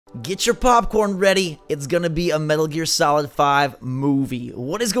Get your popcorn ready. It's gonna be a Metal Gear Solid 5 movie.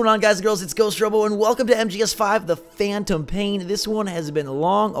 What is going on, guys and girls? It's GhostRobo, and welcome to MGS5, The Phantom Pain. This one has been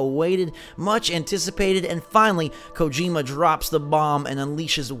long awaited, much anticipated, and finally, Kojima drops the bomb and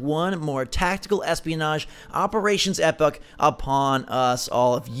unleashes one more tactical espionage operations epic upon us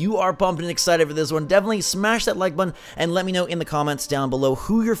all. If you are pumped and excited for this one, definitely smash that like button and let me know in the comments down below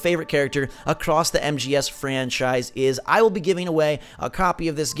who your favorite character across the MGS franchise is. I will be giving away a copy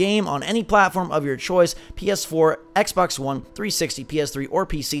of this game on any platform of your choice: PS4, Xbox One, 360, PS3, or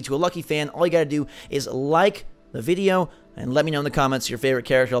PC, to a lucky fan. All you gotta do is like the video and let me know in the comments your favorite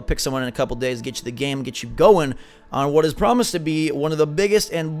character. I'll pick someone in a couple days, get you the game, get you going on what is promised to be one of the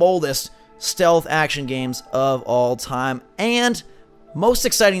biggest and boldest stealth action games of all time. And most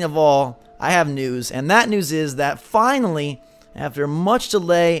exciting of all, I have news, and that news is that finally, after much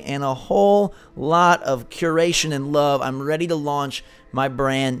delay and a whole lot of curation and love, I'm ready to launch my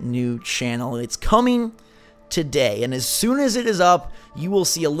brand new channel. It's coming today, and as soon as it is up, you will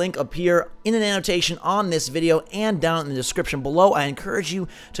see a link appear in an annotation on this video and down in the description below. I encourage you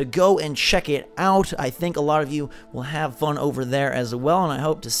to go and check it out. I think a lot of you will have fun over there as well, and I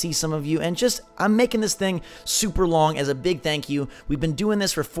hope to see some of you. And I'm making this thing super long as a big thank you. We've been doing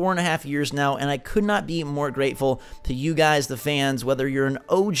this for 4.5 years now, and I could not be more grateful to you guys, the fans. Whether you're an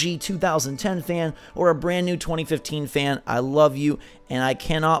OG 2010 fan or a brand new 2015 fan, I love you, and I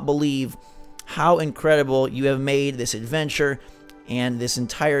cannot believe how incredible you have made this adventure and this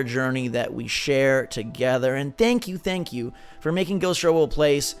entire journey that we share together. And thank you for making GhostRobo a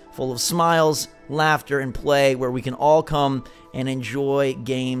place full of smiles, laughter, and play, where we can all come and enjoy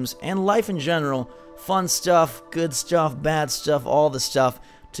games and life in general. Fun stuff, good stuff, bad stuff, all the stuff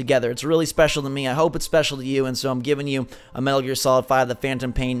together. It's really special to me. I hope it's special to you, and so I'm giving you a Metal Gear Solid 5 The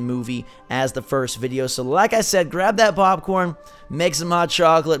Phantom Pain movie as the first video. So like I said, grab that popcorn, make some hot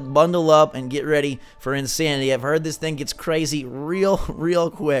chocolate, bundle up, and get ready for insanity. I've heard this thing gets crazy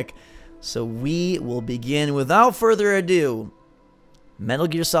real quick. So we will begin without further ado. Metal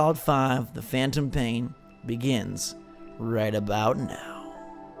Gear Solid 5 The Phantom Pain begins right about now.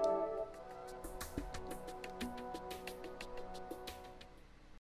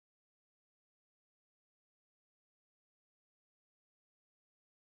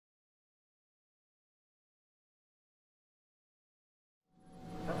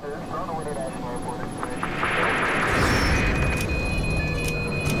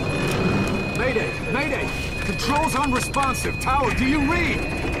 Mayday! Controls unresponsive. Tower, do you read?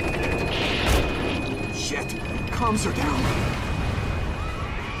 Shit. Comms are down.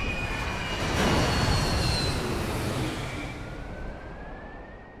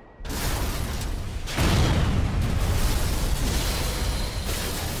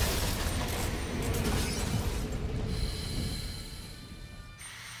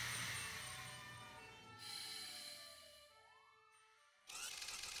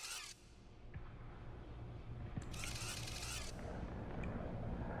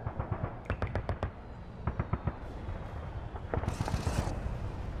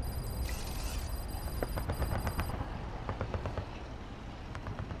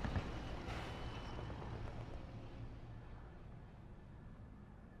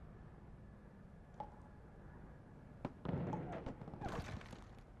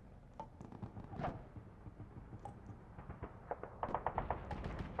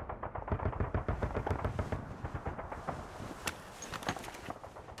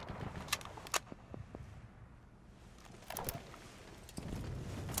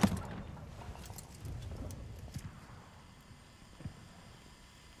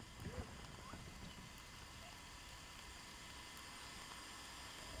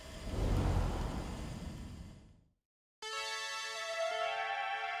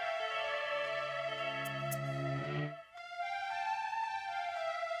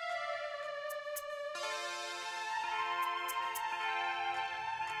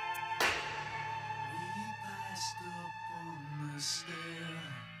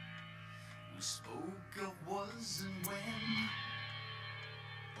 We spoke of was and when,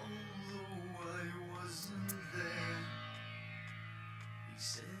 although I wasn't there. He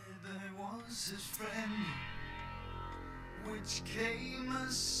said I was his friend, which came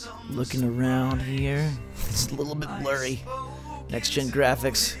as some Looking around here, it's a little bit blurry. Next gen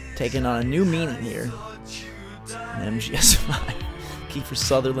graphics taking on a new meaning here. MGS5. Kiefer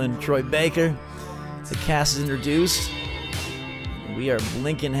Sutherland, Troy Baker. The cast is introduced. We are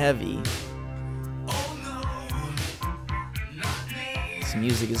blinking heavy. This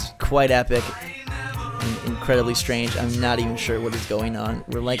music is quite epic and incredibly strange. I'm not even sure what is going on.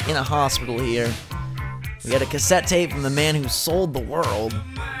 We're like in a hospital here. We got a cassette tape from the man who sold the world.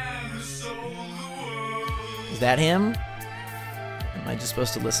 Is that him? Am I just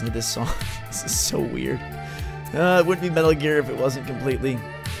supposed to listen to this song? This is so weird. It wouldn't be Metal Gear if it wasn't completely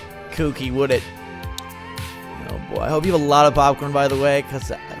kooky, would it? Oh boy, I hope you have a lot of popcorn, by the way, because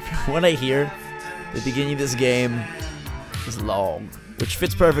from what I hear, the beginning of this game is long, which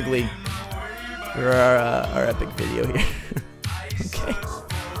fits perfectly for our epic video here. Okay,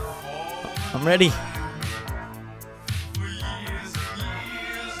 I'm ready.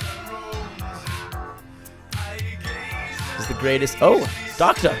 This is the greatest. Oh,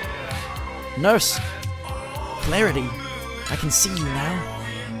 doctor, nurse, clarity. I can see you now.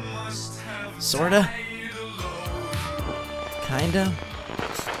 Sorta. Kinda.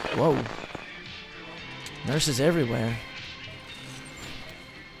 Whoa. Nurses everywhere.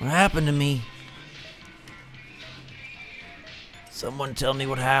 What happened to me? Someone tell me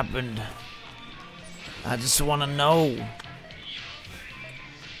what happened. I just want to know.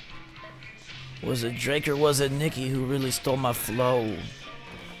 Was it Drake or was it Nikki who really stole my flow?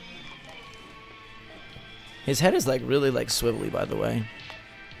 His head is like really like swivelly, by the way.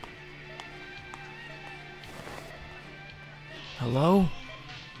 Hello?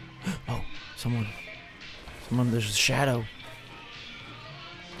 Oh, someone, there's a shadow.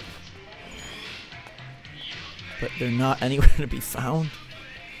 But they're not anywhere to be found.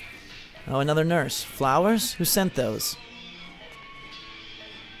 Oh, another nurse. Flowers? Who sent those?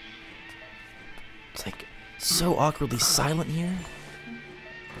 It's like so awkwardly silent here.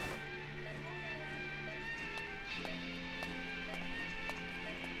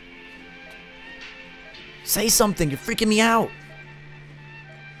 Say something, you're freaking me out.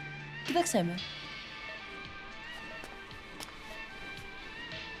 Kdo chceme?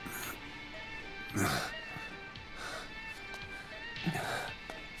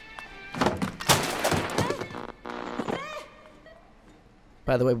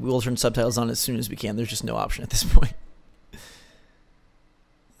 By the way, we will turn subtitles on as soon as we can. There's just no option at this point.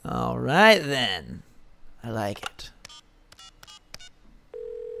 Alright then. I like it.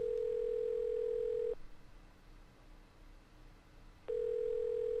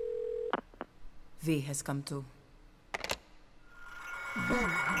 V has come to.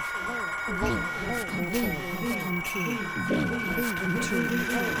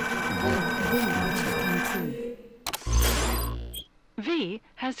 V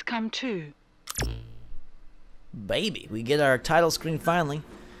has come too. Baby, we get our title screen finally.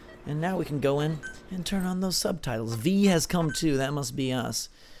 And now we can go in and turn on those subtitles. V has come too. That must be us.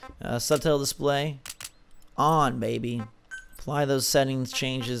 Subtitle display. On, baby. Apply those settings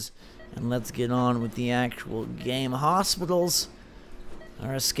changes. And let's get on with the actual game. Hospitals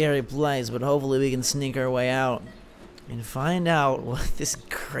are a scary place, but hopefully we can sneak our way out and find out what this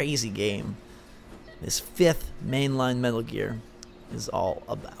crazy game, this 5th mainline Metal Gear, is all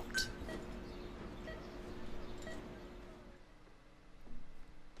about.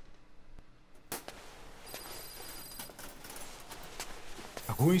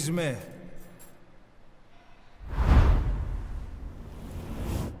 Ακούεις με?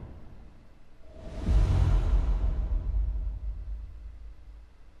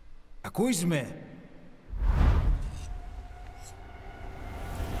 Ακούεις με?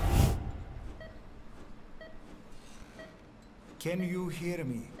 Can you hear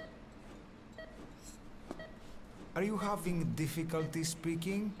me? Are you having difficulty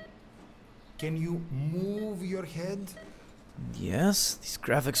speaking? Can you move your head? Yes, these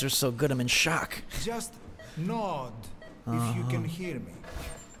graphics are so good, I'm in shock. Just nod if you can hear me.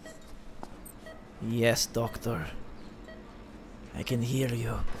 Yes, doctor. I can hear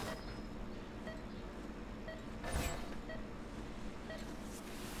you.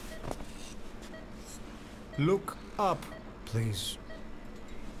 Look up, please.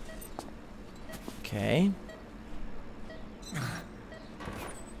 Okay.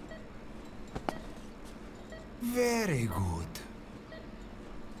 Very good.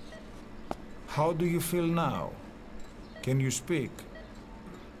 How do you feel now? Can you speak?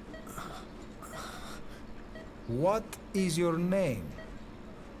 What is your name?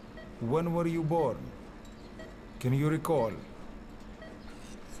 When were you born? Can you recall?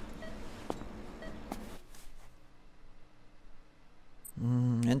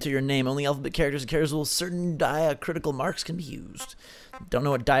 Enter your name. Only alphabet characters and characters with certain diacritical marks can be used. Don't know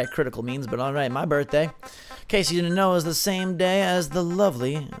what diacritical means, but alright, my birthday, in case you didn't know, is the same day as the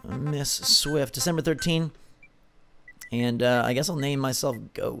lovely Miss Swift, December 13. And I guess I'll name myself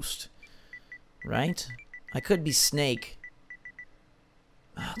Ghost. Right? I could be Snake.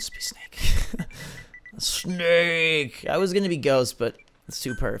 I'll just be Snake. Snake! I was gonna be Ghost, but it's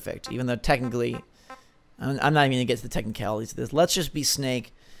too perfect. Even though technically, I'm not even gonna get to the technicalities of this. Let's just be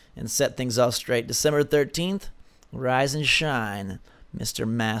Snake and set things off straight. December 13th, rise and shine, Mr.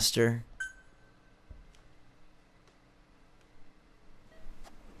 Master.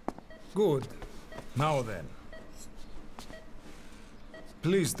 Good. Now then.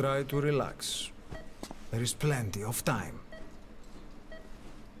 Please try to relax. There is plenty of time.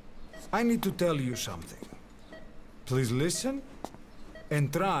 I need to tell you something. Please listen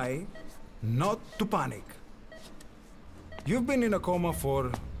and try not to panic. You've been in a coma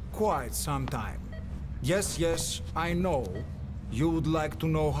for quite some time. Yes, I know. You would like to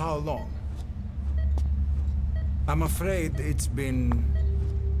know how long. I'm afraid it's been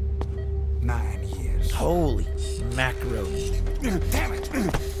 9 years. Holy macaroni. Damn it!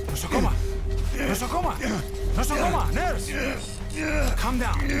 Nosocoma! Nosocoma! Nosocoma! Nurse! Calm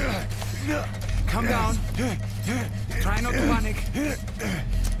down. Calm down. Try not to panic.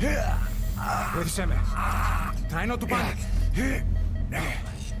 Wait a second. Try not to panic.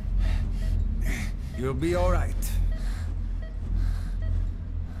 You'll be all right.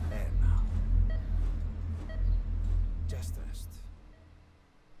 There now. Just rest.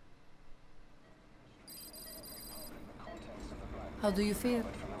 How do you feel?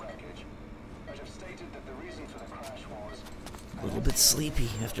 A little bit sleepy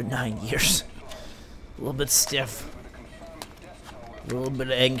after 9 years. A little bit stiff. A little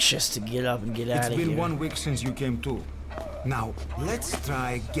bit anxious to get up and get out of here. It's been 1 week since you came to. Now, let's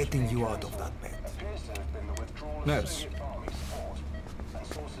try getting you out of that bed. Nurse.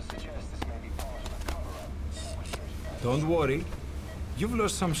 Don't worry. You've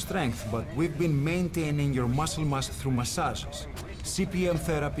lost some strength, but we've been maintaining your muscle mass through massages, CPM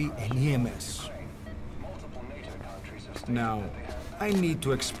therapy, and EMS. Now, I need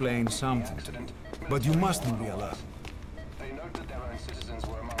to explain something to you, but you mustn't be alarmed.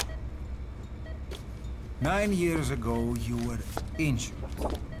 9 years ago, you were injured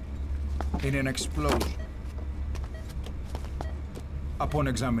in an explosion. Upon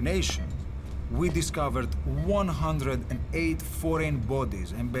examination, we discovered 108 foreign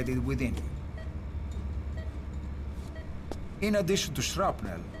bodies embedded within you. In addition to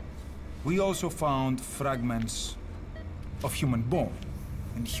shrapnel, we also found fragments of human bone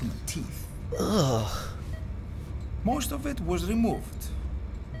and human teeth. Ugh. Most of it was removed,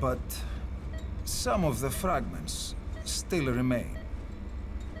 but some of the fragments still remain.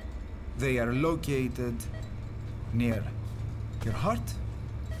 They are located near your heart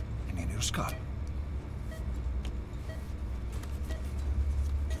and in your skull.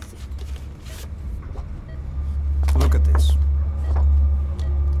 Look at this.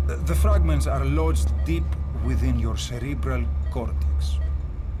 The fragments are lodged deep within your cerebral cortex.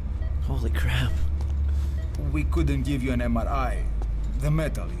 Holy crap. We couldn't give you an MRI, the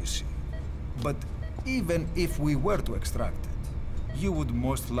metal, you see. But even if we were to extract it, you would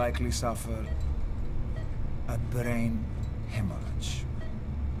most likely suffer a brain hemorrhage.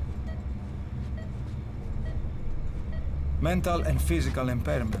 Mental and physical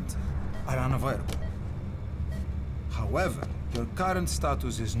impairment are unavoidable. However, your current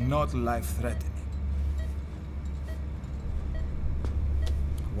status is not life-threatening.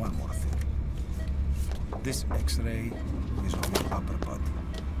 One more thing. This X-ray is on your upper body.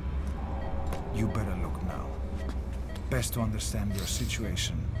 You better look now. Best to understand your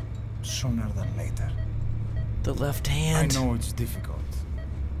situation sooner than later. The left hand. I know it's difficult,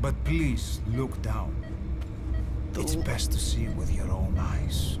 but please look down. It's best to see with your own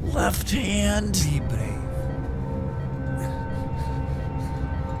eyes. Left hand. Be brave.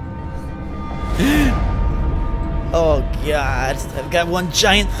 Oh god, I've got one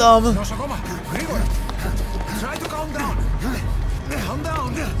giant thumb. Nosocoma, Grigor, try to calm down. Calm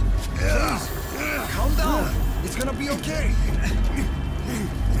down. Please, calm down. It's gonna be okay.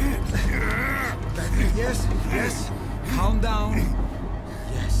 Yes, yes. Calm down.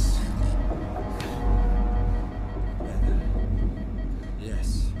 Yes.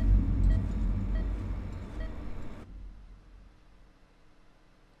 Yes.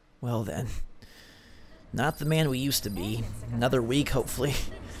 Well then. Not the man we used to be. Another week, hopefully.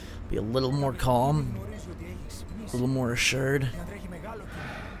 Be a little more calm. A little more assured.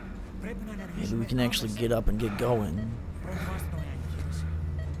 Maybe we can actually get up and get going.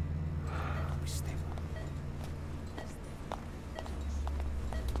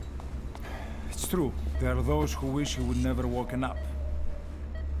 It's true. There are those who wish you would never woken up.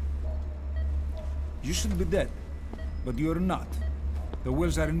 You should be dead, but you're not. The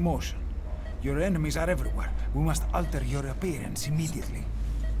wheels are in motion. Your enemies are everywhere. We must alter your appearance immediately.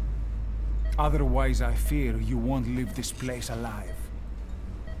 Otherwise, I fear you won't leave this place alive.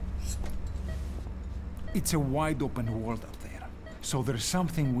 It's a wide open world up there. So there's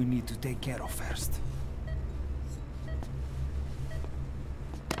something we need to take care of first.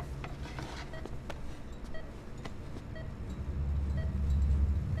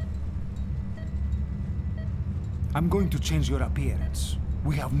 I'm going to change your appearance.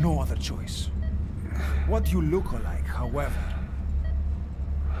 We have no other choice. What you look like, however.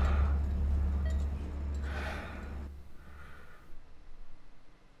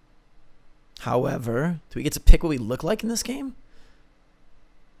 However, do we get to pick what we look like in this game?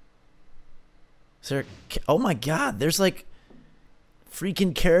 Is there? Oh my God! There's like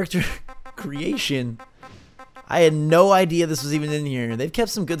freaking character creation. I had no idea this was even in here. They've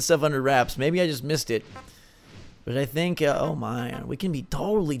kept some good stuff under wraps. Maybe I just missed it. But I think, oh my, we can be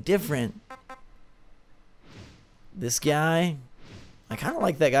totally different. This guy, I kind of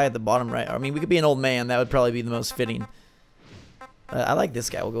like that guy at the bottom right. I mean, we could be an old man. That would probably be the most fitting. I like this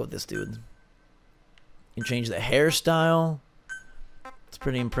guy. We'll go with this dude. You can change the hairstyle. It's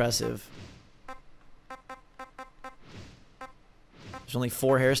pretty impressive. There's only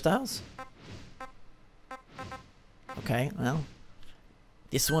 4 hairstyles? Okay, well,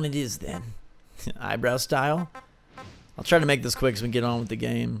 this one it is then. Eyebrow style. I'll try to make this quick so we can get on with the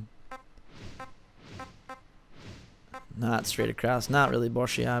game. Not straight across. Not really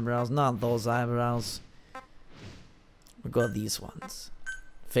bushy eyebrows. Not those eyebrows. We'll go with these ones.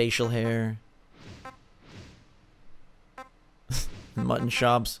 Facial hair. Mutton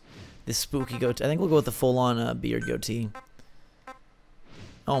chops. This spooky goatee. I think we'll go with the full-on beard goatee.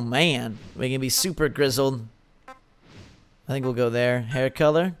 Oh man, we can be super grizzled. I think we'll go there. Hair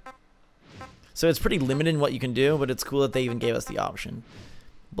color. So it's pretty limited in what you can do, but it's cool that they even gave us the option.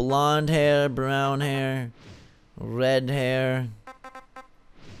 Blonde hair, brown hair, red hair.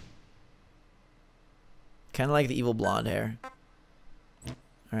 Kind of like the evil blonde hair.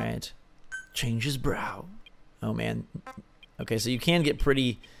 Alright. Change his brow. Oh man. Okay, so you can get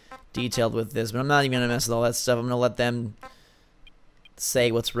pretty detailed with this, but I'm not even going to mess with all that stuff. I'm going to let them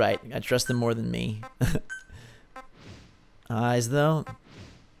say what's right. I trust them more than me. Eyes, though.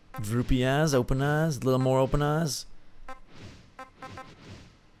 Droopy eyes, open eyes, a little more open eyes.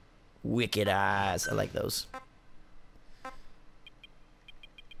 Wicked eyes. I like those.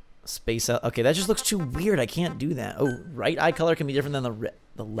 Space out. Okay, that just looks too weird. I can't do that. Oh, right eye color can be different than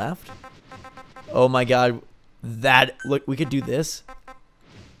the left? Oh my god. That, look, we could do this.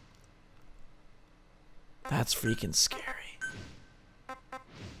 That's freaking scary.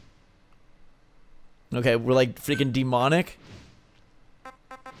 Okay, we're like freaking demonic.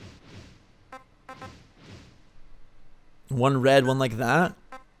 One red, one like that.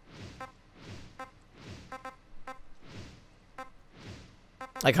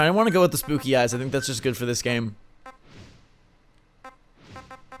 I kind of want to go with the spooky eyes. I think that's just good for this game.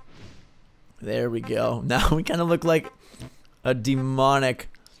 There we go. Now we kind of look like a demonic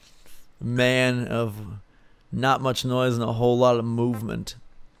man of not much noise and a whole lot of movement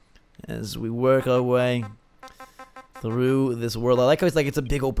as we work our way through this world. I like how it's like it's a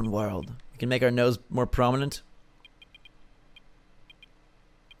big open world. We can make our nose more prominent.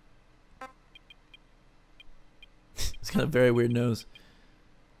 It's got a very weird nose.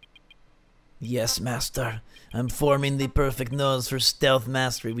 Yes, master. I'm forming the perfect nose for stealth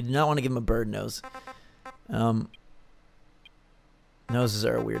mastery. We do not want to give him a bird nose. Noses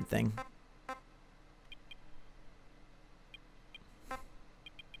are a weird thing.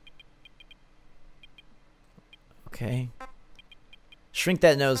 Okay. Shrink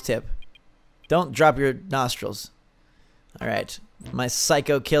that nose tip. Don't drop your nostrils. Alright. My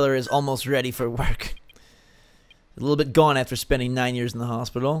psycho killer is almost ready for work. A little bit gone after spending 9 years in the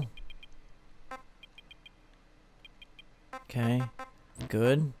hospital. Okay.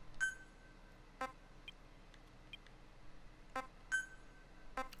 Good.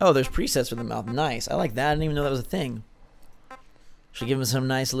 Oh, there's presets for the mouth. Nice. I like that. I didn't even know that was a thing. Should give him some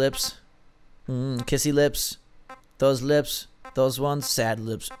nice lips. Kissy lips. Those lips. Those ones. Sad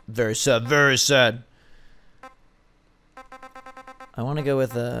lips. Very sad. Very sad. I want to go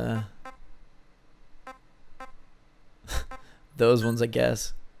with those ones, I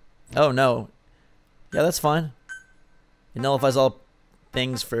guess. Oh, no. Yeah, that's fine. It nullifies all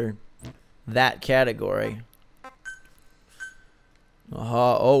things for that category.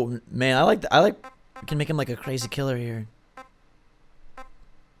 Oh man, I like. We can make him like a crazy killer here.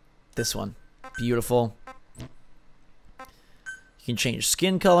 This one, beautiful. You can change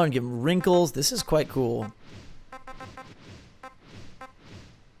skin color and give him wrinkles. This is quite cool.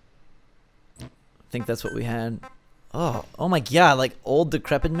 I think that's what we had. Oh my god, like old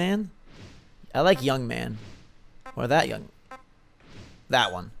decrepit man. I like young man. Or that young.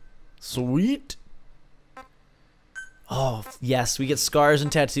 That one. Sweet. Oh, yes, we get scars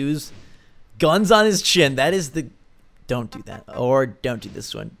and tattoos. Guns on his chin. That is the... Don't do that. Or don't do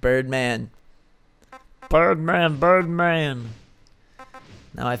this one. Birdman. Birdman, Birdman.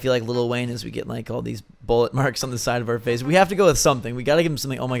 Now I feel like Lil Wayne as we get like all these bullet marks on the side of our face. We have to go with something. We gotta give him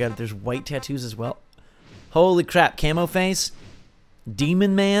something. Oh my god, there's white tattoos as well. Holy crap, camo face.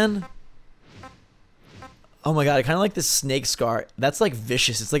 Demon Man. Oh my god, I kind of like this snake scar. That's like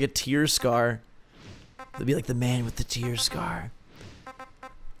vicious. It's like a tear scar. It'll be like the man with the tear scar.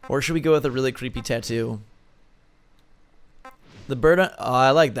 Or should we go with a really creepy tattoo? The bird. Oh,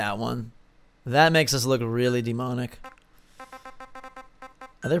 I like that one. That makes us look really demonic.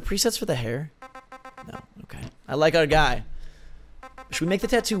 Are there presets for the hair? No. Okay. I like our guy. Should we make the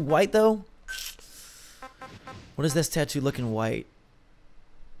tattoo white though? What is this tattoo looking white?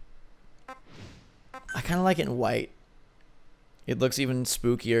 I kind of like it in white. It looks even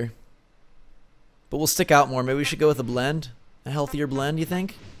spookier. But we'll stick out more. Maybe we should go with a blend. A healthier blend, you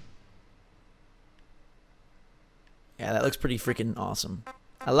think? Yeah, that looks pretty freaking awesome.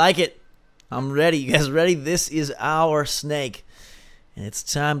 I like it. I'm ready. You guys ready? This is our snake. And it's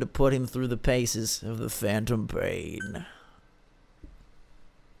time to put him through the paces of the phantom pain.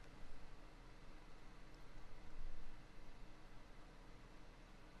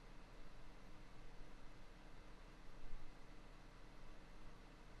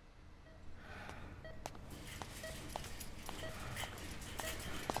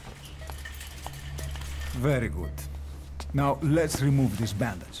 Very good. Now let's remove these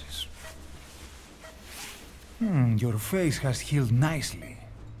bandages. Your face has healed nicely.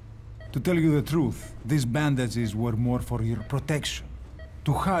 To tell you the truth, these bandages were more for your protection.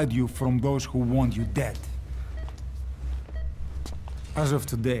 To hide you from those who want you dead. As of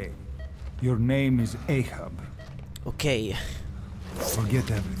today, your name is Ahab. Okay. Forget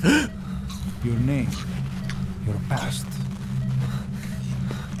everything. Your name, your past.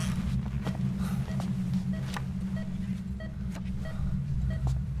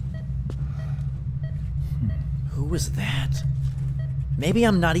 Who was that? Maybe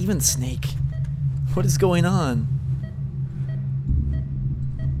I'm not even Snake. What is going on?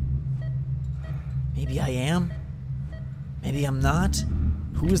 Maybe I am? Maybe I'm not?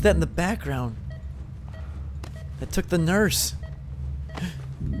 Who was that in the background? That took the nurse.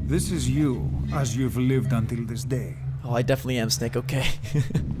 This is you, as you've lived until this day. Oh, I definitely am Snake, okay.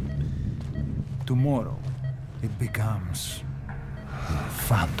 Tomorrow, it becomes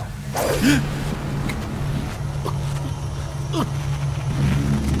Phantom.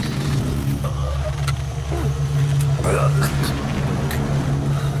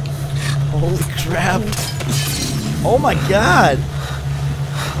 Holy crap. Oh my god.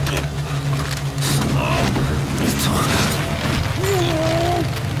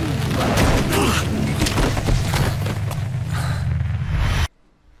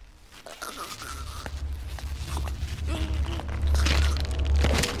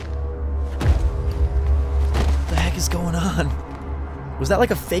 What the heck is going on? Was that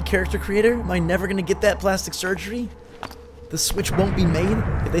like a fake character creator? Am I never gonna get that plastic surgery? The switch won't be made?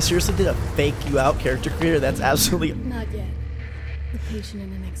 If they seriously did a fake you out character creator, that's absolutely... Not yet. The patient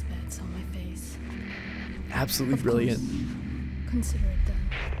in the next bed saw my face. Absolutely Of brilliant. course. Consider it done.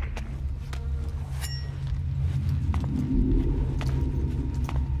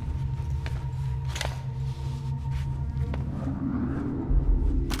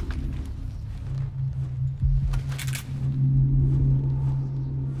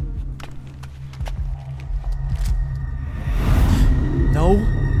 No?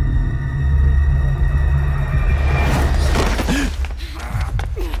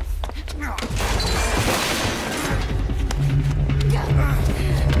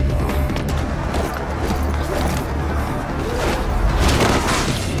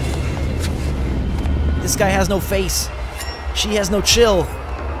 This guy has no face. She has no chill.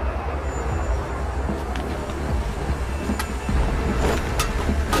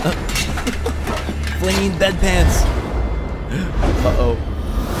 Flinging bedpans. Uh-oh.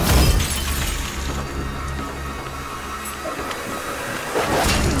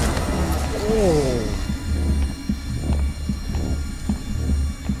 Oh.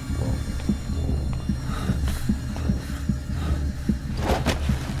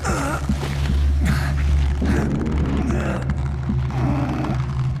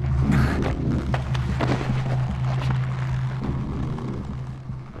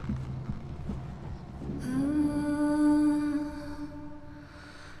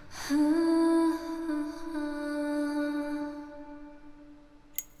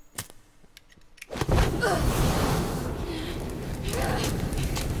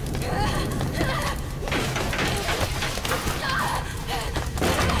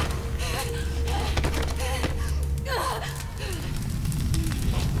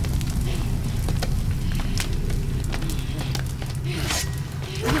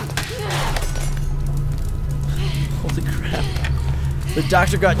 The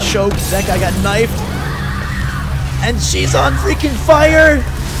doctor got choked. That guy got knifed. And she's on freaking fire.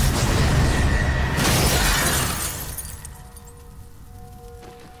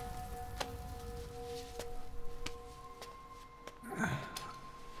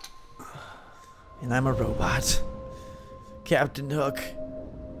 And I'm a robot. Captain Hook.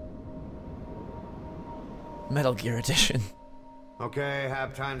 Metal Gear Edition. Okay,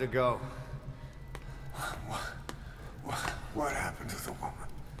 have time to go. What happened to the woman?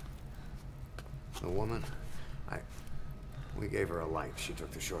 The woman? We gave her a light. She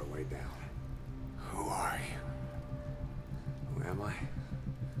took the short way down. Who are you? Who am I?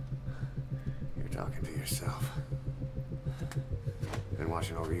 You're talking to yourself. Been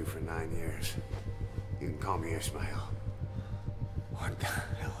watching over you for 9 years. You can call me Ishmael. What the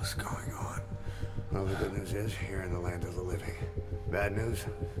hell is going on? Well, the good news is, you're in the land of the living. Bad news?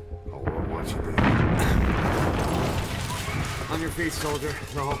 Whole world wants you dead. On your feet, soldier.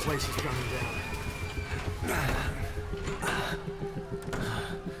 The whole place is coming down.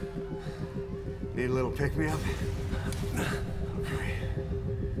 Need a little pick-me-up? Okay.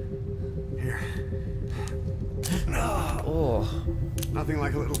 Here. Oh. Nothing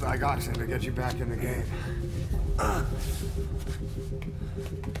like a little digoxin to get you back in the game.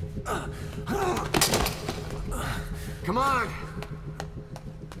 Come on!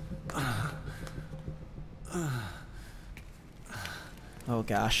 Oh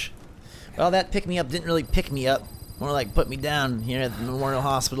gosh. Well, that pick me up didn't really pick me up. More like put me down here at the Memorial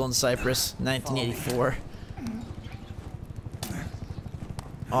Hospital in Cyprus, 1984.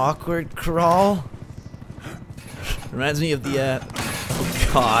 Awkward crawl. Reminds me of the oh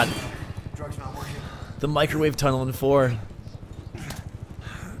god. Drugs not working. The microwave tunnel in 4.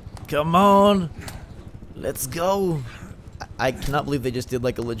 Come on. Let's go. I cannot believe they just did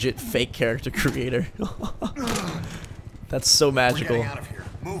like a legit fake character creator. That's so magical. We're getting out of here.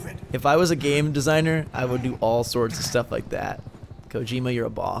 Move it. If I was a game designer, I would do all sorts of stuff like that. Kojima, you're a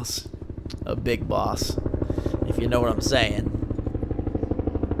boss. A big boss. If you know what I'm saying.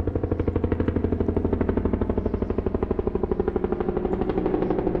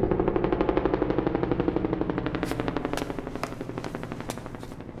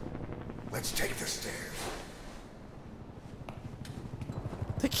 Let's take the stairs.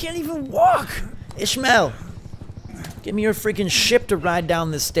 They can't even walk! Ishmael! Give me your freaking ship to ride down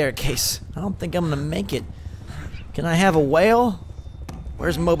this staircase. I don't think I'm gonna make it. Can I have a whale?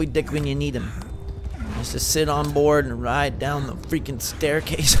 Where's Moby Dick when you need him? Just to sit on board and ride down the freaking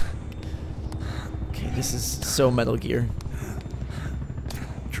staircase. Okay, this is so Metal Gear.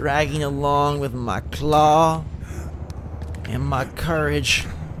 Dragging along with my claw and my courage.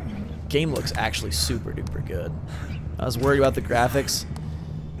 Game looks actually super duper good. I was worried about the graphics.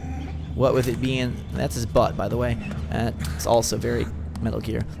 What with it being, that's his butt, by the way. It's also very Metal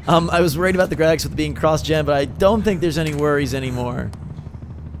Gear. I was worried about the graphics with it being cross-gen, but I don't think there's any worries anymore.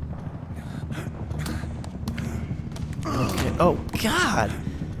 Okay. Oh God!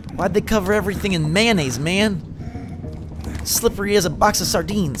 Why'd they cover everything in mayonnaise, man? Slippery as a box of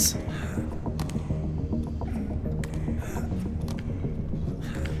sardines.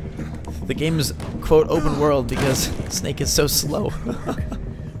 The game is quote open world because Snake is so slow.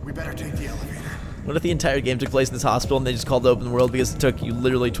 We better take the elevator. What if the entire game took place in this hospital and they just called it open world because it took you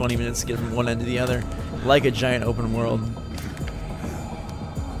literally 20 minutes to get from one end to the other? Like a giant open world.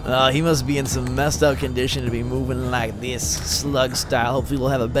 He must be in some messed up condition to be moving like this, slug style. Hopefully we'll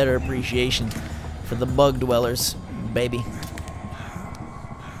have a better appreciation for the bug dwellers, baby.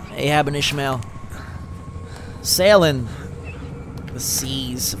 Ahab and Ishmael. Sailing the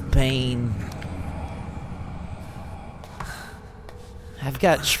seas of pain. I've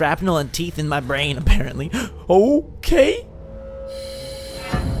got shrapnel and teeth in my brain, apparently. Okay.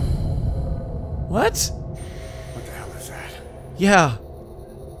 What? What the hell is that? Yeah.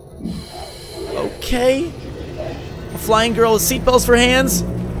 Okay. A flying girl with seatbelts for hands.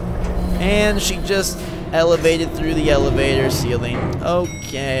 And she just elevated through the elevator ceiling.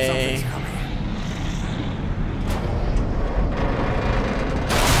 Okay.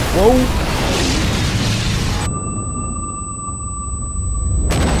 Whoa.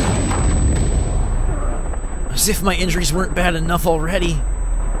 As if my injuries weren't bad enough already.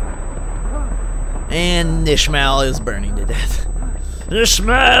 And Ishmael is burning to death.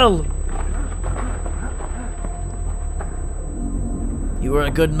 Ishmael! You were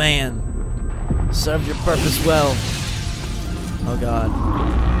a good man. Served your purpose well. Oh God.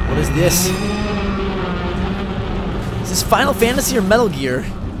 What is this? Is this Final Fantasy or Metal Gear?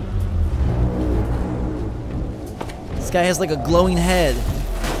 This guy has like a glowing head.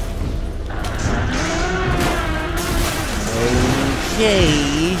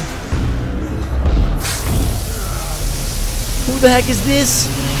 Okay. Who the heck is this?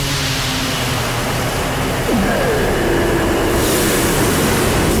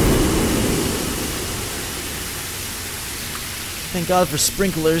 Thank God for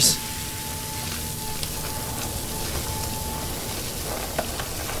sprinklers.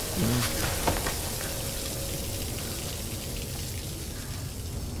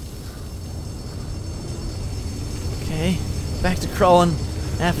 Okay, back to crawling.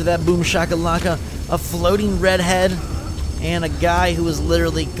 After that boom shakalaka, a floating redhead, and a guy who was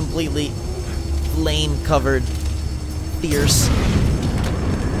literally completely flame covered. Fierce.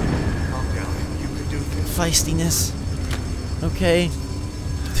 Feistiness. Okay.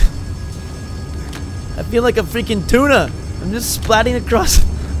 I feel like a freaking tuna. I'm just splatting across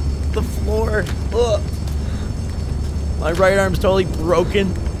the floor. Ugh. My right arm's totally broken.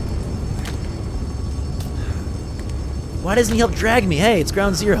 Why doesn't he help drag me? Hey, it's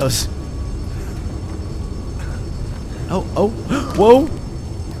ground zeros. Oh, whoa.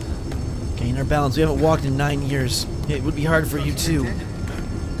 Gain our balance. We haven't walked in 9 years. It would be hard for you too.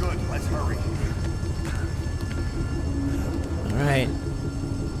 Good, let's hurry. Alright.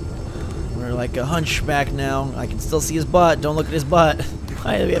 We're like a hunchback now. I can still see his butt. Don't look at his butt.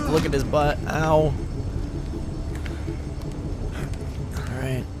 Why do we have to look at his butt? Ow.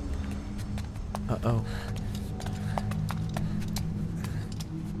 Alright. Uh-oh.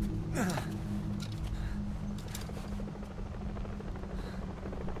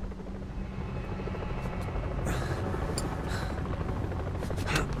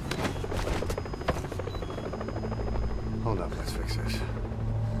 Hold up, let's fix this.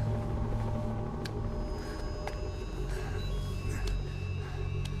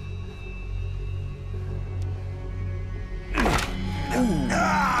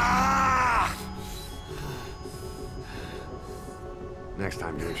 Next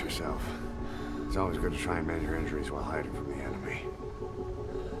time, do it yourself. It's always good to try and mend your injuries while hiding from the enemy.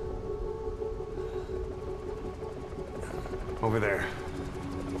 Over there.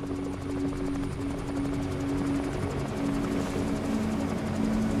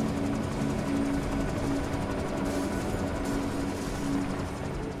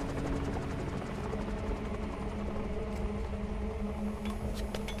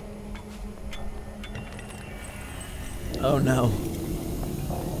 Oh no.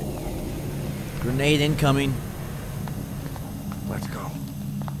 Grenade incoming. Let's go.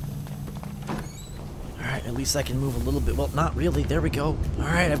 Alright, at least I can move a little bit. Well, not really. There we go.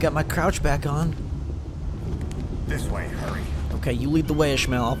 Alright, I've got my crouch back on. This way, hurry. Okay, you lead the way,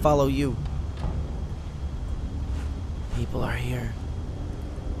 Ishmael. I'll follow you. People are here.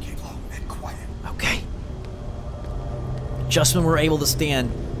 Keep low and quiet. Okay. Just when we're able to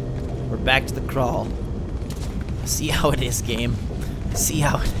stand, we're back to the crawl. See how it is, game. See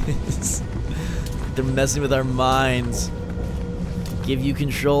how it is. They're messing with our minds. Give you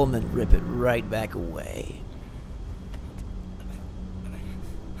control and then rip it right back away.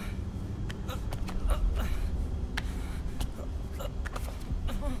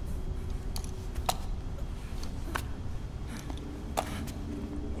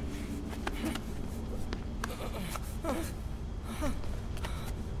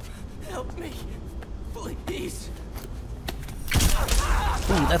 Help me, please.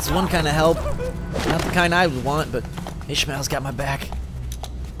 Ooh, that's one kind of help. Not the kind I would want, but Ishmael's got my back.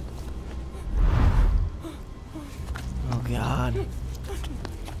 Oh God.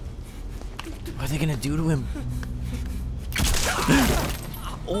 What are they gonna do to him?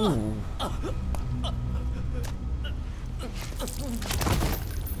 Oh. Oh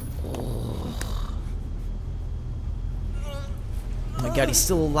my God, he's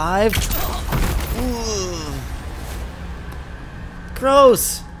still alive? Ooh.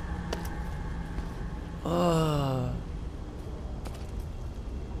 Gross.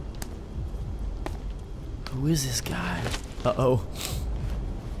 Who is this guy? Uh-oh.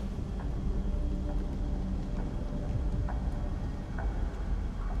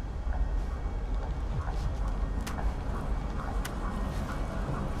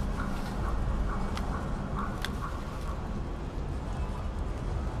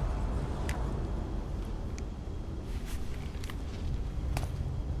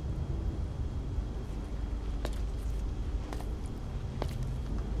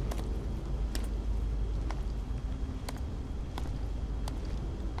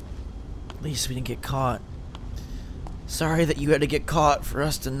 At least we didn't get caught. Sorry that you had to get caught for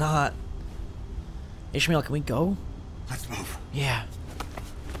us to not. Ishmael, can we go? Let's move. Yeah.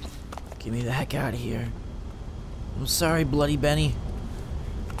 Get me the heck out of here. I'm sorry, Bloody Benny.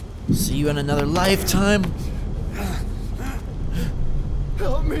 See you in another lifetime.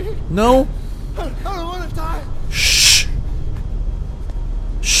 Help me. No. I don't want to die. Shh.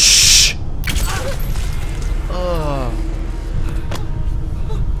 Shh. Oh.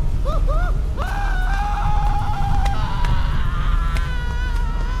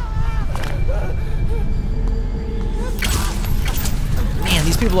 Man,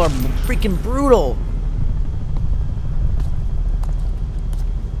 these people are freaking brutal.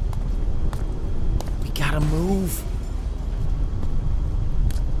 We gotta move.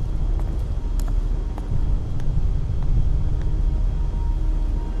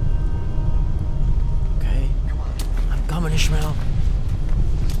 Okay. I'm coming, Ishmael.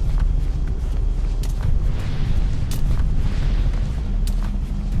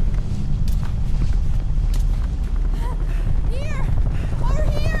 Here! Over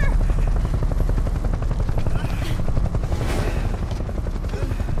here!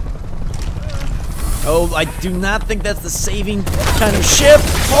 Oh, I do not think that's the saving kind of ship.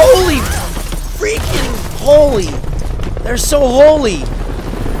 Holy freaking holy. They're so holy.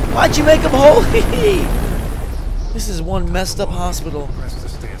 Why'd you make them holy? This is one messed up hospital. Press the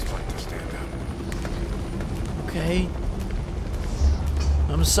stance button to stand up. Okay.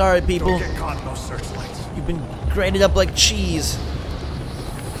 I'm sorry, people. Don't get caught in those searchlights. You've been grated up like cheese.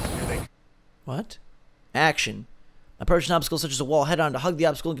 Here they What? Action. Approach an obstacle such as a wall head on to hug the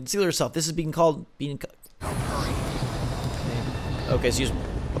obstacle and conceal yourself. This is being called Okay, so use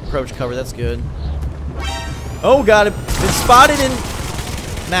approach cover. That's good. Oh, got it. Been spotted and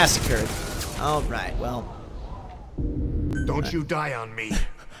massacred. All right. Well, Don't you die on me.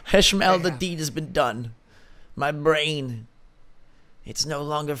 Ishmael, the deed has been done. My brain. It's no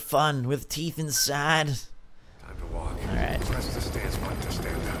longer fun with teeth inside. Time to walk. All right. Press the stance button to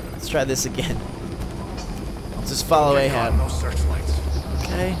stand up. Let's try this again. I'll just follow Get caught in Ahab. those searchlights.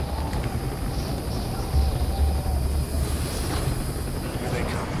 Okay. Here they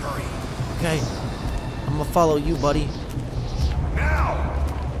come. Hurry. Okay. I'm gonna follow you, buddy. Now!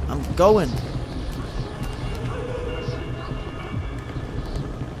 I'm going.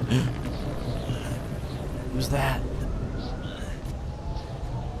 Who's that?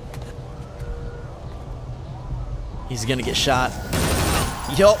 He's gonna get shot.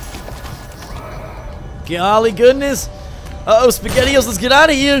 Yup. Golly goodness. Uh-oh, SpaghettiOs, let's get out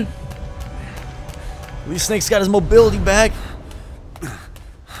of here. At least Snake's got his mobility back.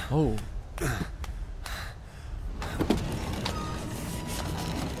 Oh.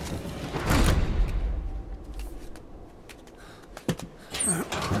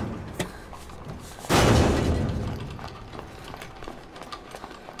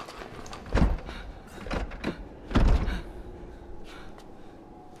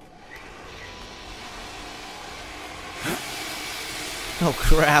 Oh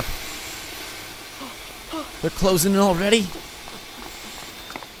crap. They're closing in already.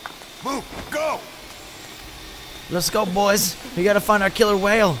 Move! Go! Let's go, boys. We gotta find our killer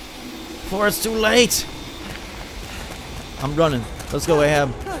whale before it's too late. I'm running. Let's go,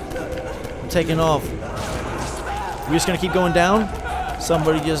 Ahab. I'm taking off. We're just gonna keep going down.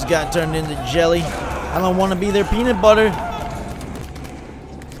 Somebody just got turned into jelly. I don't want to be their peanut butter.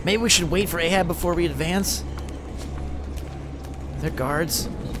 Maybe we should wait for Ahab before we advance. They're guards.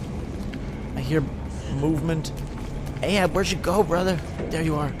 I hear movement. Ahab, where'd you go, brother? There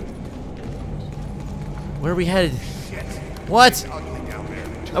you are. Where are we headed? What?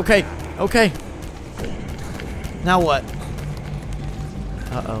 Okay, okay. Now what?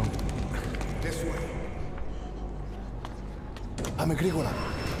 Uh-oh. This way. I'm Agricola.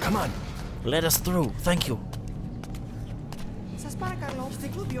 Come on. Let us through. Thank you. Σας παρακαλώ. Τι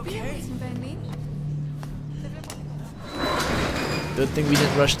συμβαίνει? Good thing we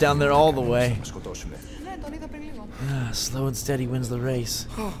didn't rush down there all the way. Ναι, τον είδα πριν λίγο. Slow and steady wins the race.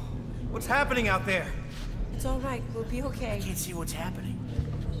 What's happening out there? It's all right. We'll be okay. Can't see what's happening.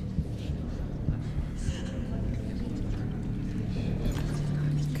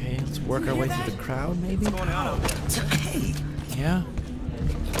 Okay, let's work our way through the crowd, maybe? What's going on out there? Yeah.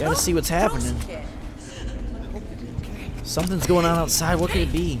 Gotta see what's happening. Something's going on outside. What could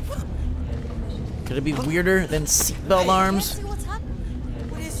it be? Could it be weirder than seatbelt arms What's happening?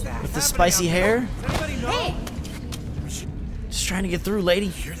 What is that? with the spicy hair? Does anybody know? Hey! Just trying to get through, lady.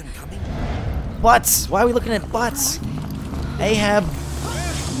 Hear them coming? Butts. Why are we looking at butts? Ahab.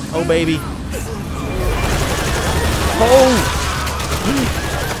 Oh, baby. Oh!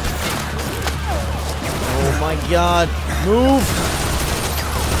 Oh, my God. Move!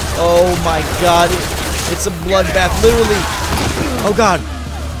 Oh, my God. It's a bloodbath, literally. Oh, God.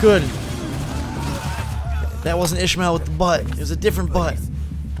 Good. That wasn't Ishmael with the butt. It was a different butt.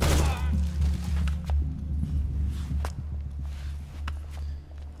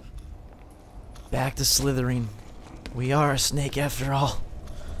 Back to slithering. We are a snake after all.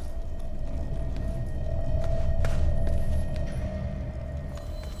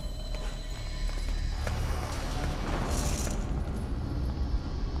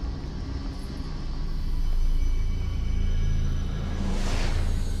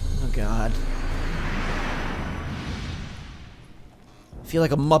 Oh God. I feel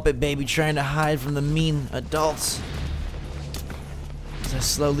like a Muppet baby trying to hide from the mean adults. As I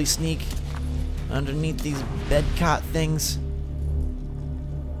slowly sneak underneath these bed cot things.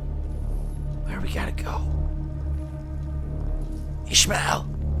 Where we gotta go? Ishmael!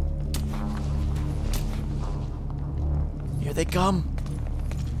 Here they come.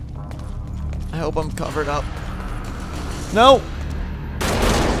 I hope I'm covered up. No!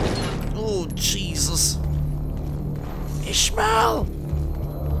 Oh, Jesus. Ishmael!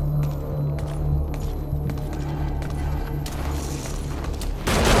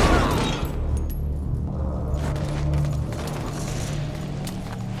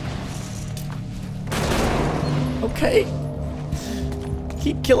 Okay.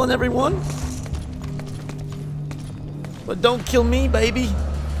 Keep killing everyone. But don't kill me, baby.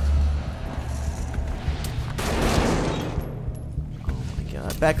 Oh my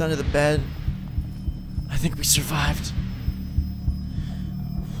God. Back under the bed. I think we survived.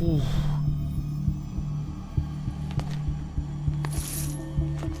 Whew.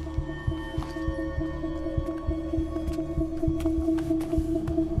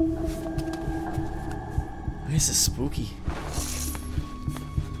 This is spooky.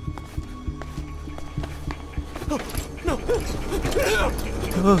 Oh, no.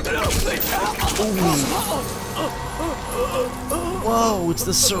 Whoa, it's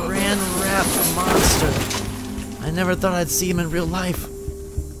the saran wrap monster. I never thought I'd see him in real life.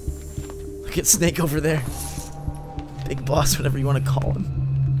 Look at Snake over there. Big boss, whatever you want to call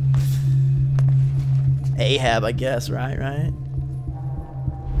him. Ahab, I guess, right?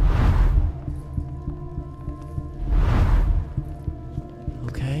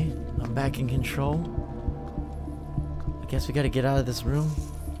 Okay, I'm back in control. I guess we gotta get out of this room.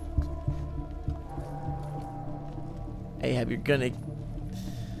 Ahab, your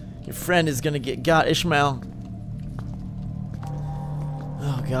friend is gonna get got, Ishmael.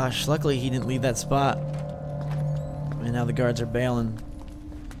 Oh gosh, luckily he didn't leave that spot. And now the guards are bailing.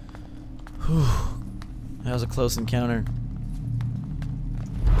 Whew. That was a close encounter.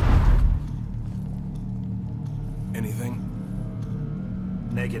 Anything?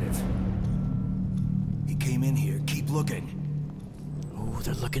 Negative. He came in here. Keep looking. Oh,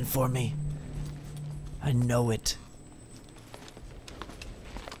 they're looking for me. I know it.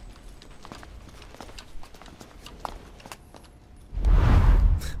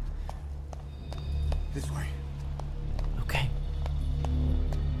 This way. Okay.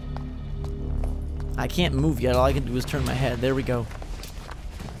 I can't move yet. All I can do is turn my head. There we go.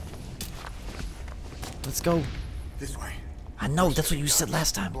 Let's go. This way. I know, that's what you said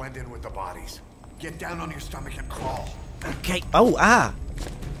last time. Blend in with the bodies. Get down on your stomach and crawl. Okay. Oh,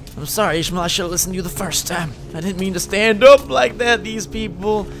 I'm sorry, Ishmael. I should have listened to you the first time. I didn't mean to stand up like that, these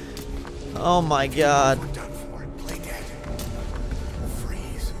people. Oh my God. We're done for. Play dead.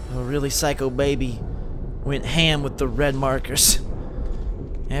 Freeze. A really psycho baby went ham with the red markers.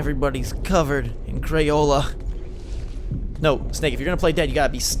 Everybody's covered in Crayola. No, Snake, if you're gonna play dead, you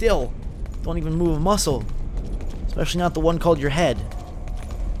gotta be still. Don't even move a muscle. Especially not the one called your head.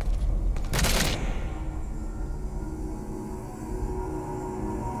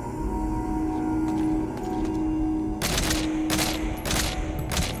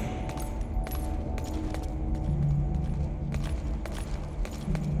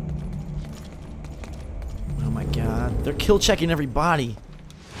 Oh my God. They're kill checking every body.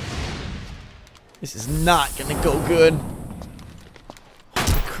 This is not gonna go good.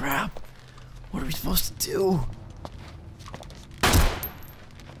 Holy crap. What are we supposed to do?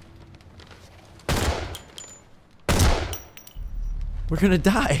 We're gonna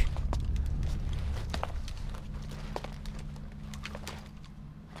die.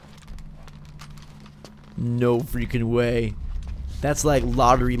 No freaking way. That's like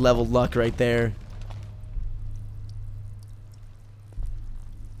lottery level luck right there.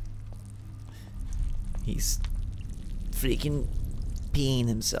 He's freaking peeing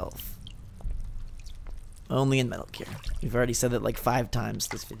himself. Only in Metal Gear. We've already said that like 5 times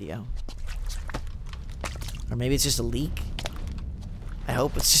this video. Or maybe it's just a leak. I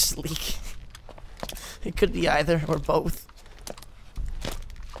hope it's just a leak. It could be either or both.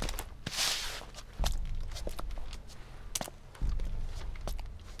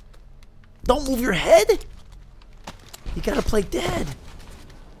 Don't move your head! You gotta play dead.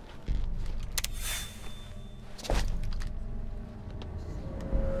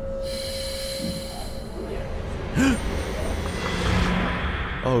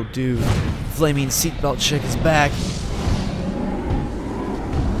 Oh, dude. Flaming seatbelt chick is back.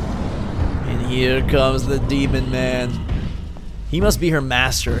 And here comes the demon man. He must be her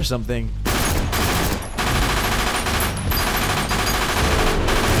master or something.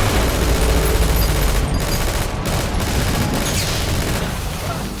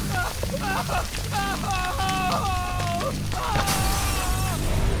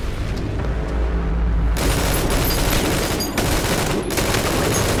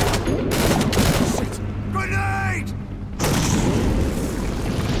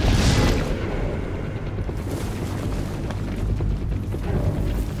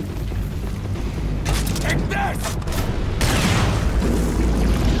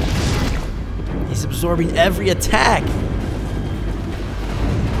 He's absorbing every attack.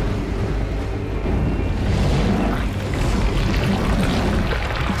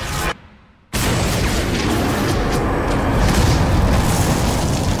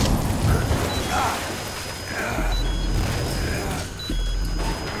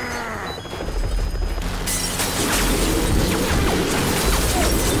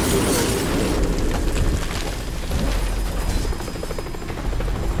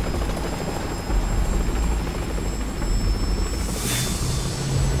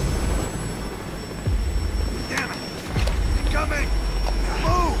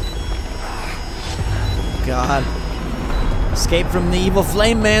 God. Escape from the evil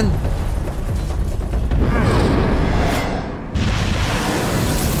flame man.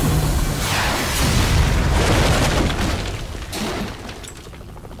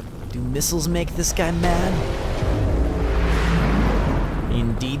 Do missiles make this guy mad?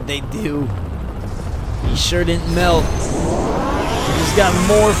 Indeed they do. He sure didn't melt. He's got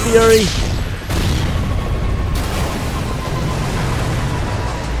more fury.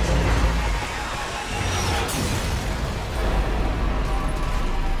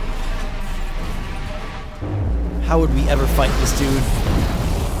 How would we ever fight this dude?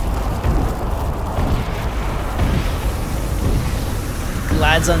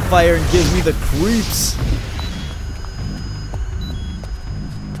 Glides on fire and gives me the creeps.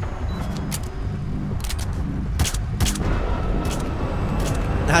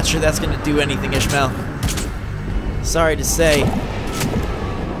 Not sure that's gonna do anything, Ishmael. Sorry to say.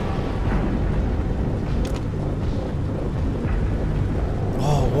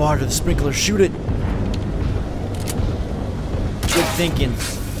 Oh, water, the sprinkler, shoot it. Good thinking.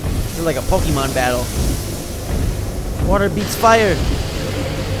 This is like a Pokemon battle. Water beats fire.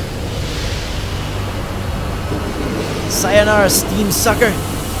 Sayonara, steam sucker.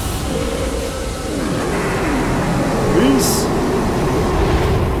 Peace.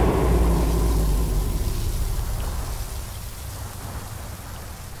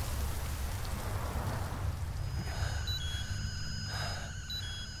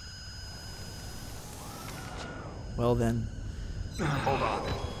 Well then. Hold on.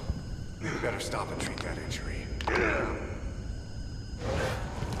 You better stop and treat that injury.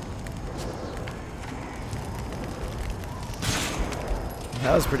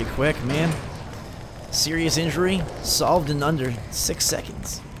 That was pretty quick, man. Serious injury, solved in under 6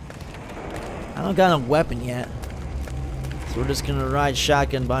 seconds. I don't got a weapon yet. So we're just gonna ride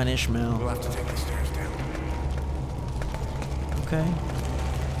shotgun behind Ishmael. We'll have to take the stairs down. Okay.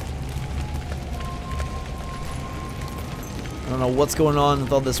 I don't know what's going on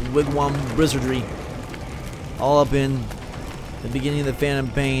with all this wigwam wizardry. All up in the beginning of the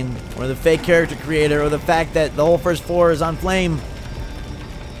Phantom Pain, or the fake character creator, or the fact that the whole first floor is on flame.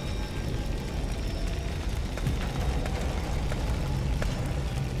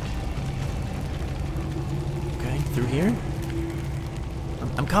 Okay, through here.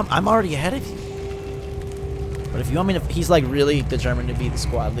 I'm already ahead of you. But if you want me to, he's like really determined to be the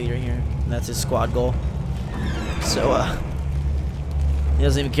squad leader here, and that's his squad goal. So he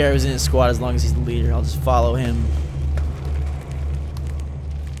doesn't even care who's in his squad as long as he's the leader. I'll just follow him.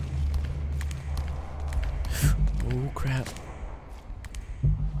 Oh crap!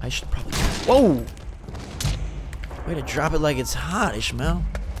 I should probably. Whoa! Way to drop it like it's hot, Ishmael.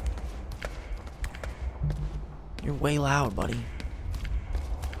 You're way loud, buddy.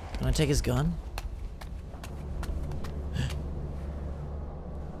 Can I take his gun?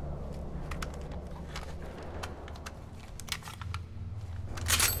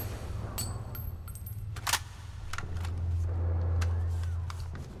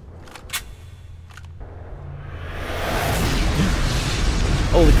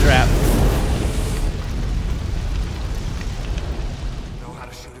 Holy crap. Know how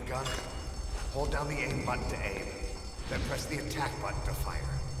to shoot a gun? Hold down the aim button to aim. Then press the attack button to fire.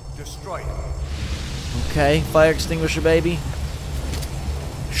 Destroy it. Okay, fire extinguisher, baby.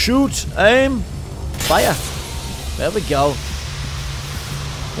 Shoot! Aim! Fire! There we go.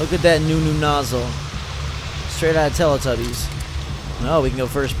 Look at that new nozzle. Straight out of Teletubbies. Oh, we can go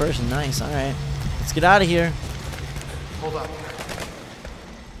first person. Nice. Alright. Let's get out of here. Hold up.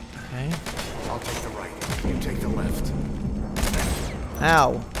 Okay. I'll take the right. You take the left.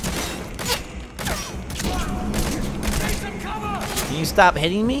 Ow. Can you stop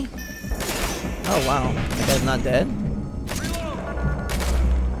hitting me? Oh, wow. That guy's not dead.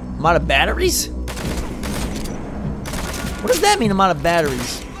 I'm out of batteries? What does that mean, I'm out of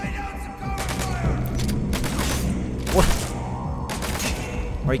batteries? What?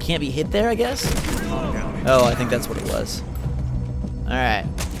 Or he can't be hit there, I guess? Oh, I think that's what it was. Alright. I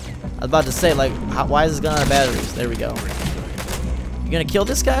was about to say, like, why is this gun out of batteries? There we go. You gonna kill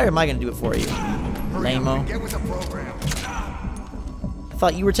this guy, or am I gonna do it for you? Lame-o. Get with the program. I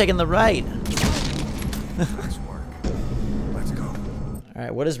thought you were taking the right. Nice work. Let's go.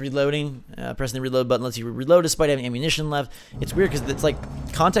 Alright, what is reloading? Pressing the reload button lets you reload despite having ammunition left. It's weird because it's like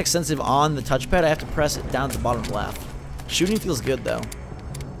context sensitive on the touchpad. I have to press it down at the bottom left. Shooting feels good though.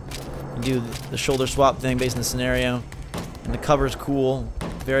 You do the shoulder swap thing based on the scenario. And the cover's cool.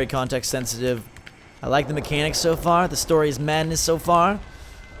 Very context sensitive. I like the mechanics so far. The story is madness so far.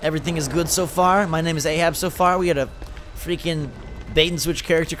 Everything is good so far. My name is Ahab so far. We had a freaking bait and switch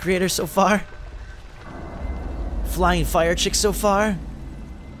character creator so far. Flying fire chick so far.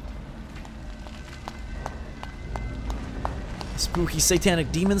 Spooky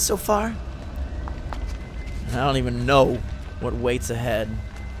satanic demons so far. And I don't even know what waits ahead.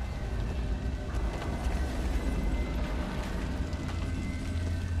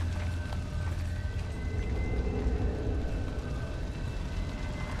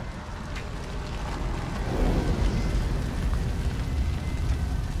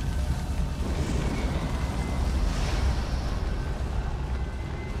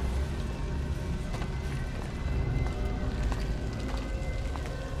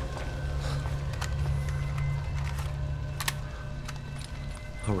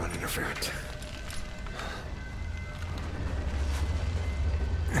 I'll run interference.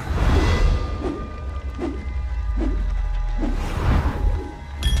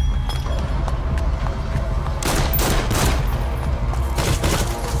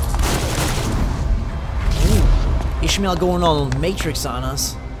 Ishmael going all Matrix on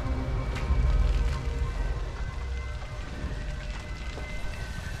us.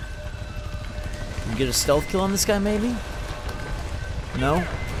 You get a stealth kill on this guy, maybe? No?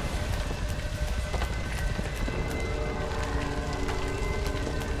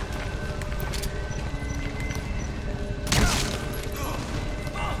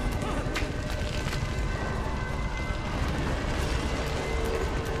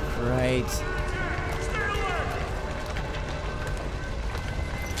 Right.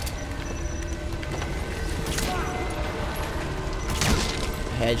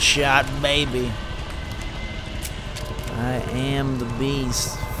 Headshot, baby. I am the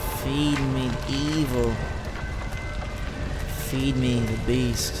beast. Feed me evil. Feed me the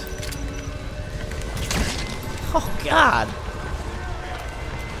beast. Oh, God.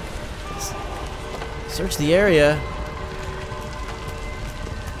 Search the area.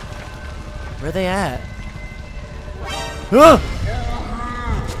 Where are they at? Ah!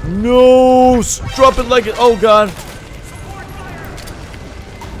 No! Drop it like it. Oh, God.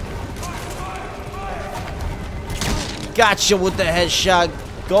 Gotcha with the headshot.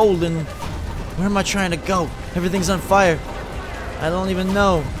 Golden. Where am I trying to go? Everything's on fire. I don't even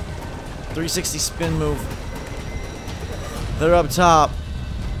know. 360 spin move. They're up top.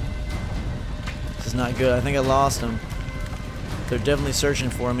 This is not good. I think I lost them. They're definitely searching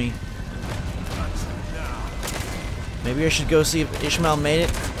for me. Maybe I should go see if Ishmael made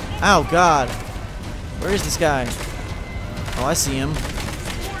it. Oh, God. Where is this guy? Oh, I see him.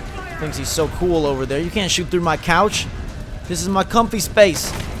 Thinks he's so cool over there. You can't shoot through my couch. This is my comfy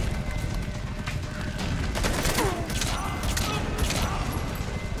space.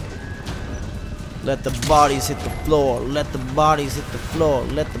 Let the bodies hit the floor. Let the bodies hit the floor.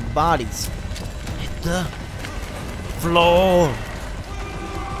 Let the bodies hit the floor.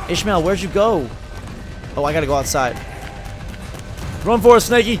 Ishmael, where'd you go? Oh, I gotta go outside. Run for it,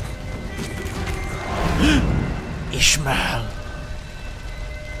 Snakey. Ishmael.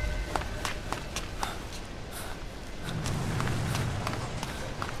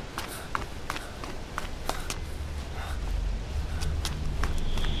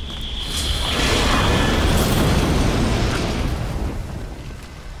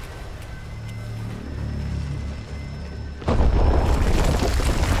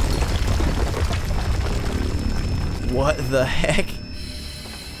 What the heck?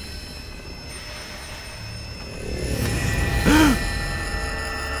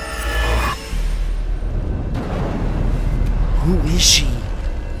 is she?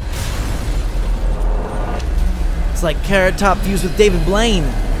 It's like Carrot Top fused with David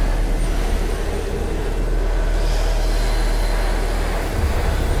Blaine.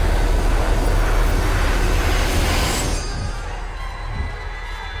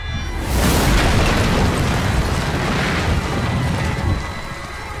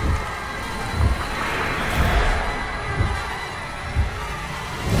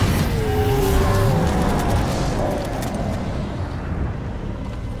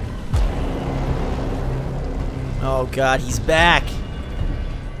 Oh God, he's back.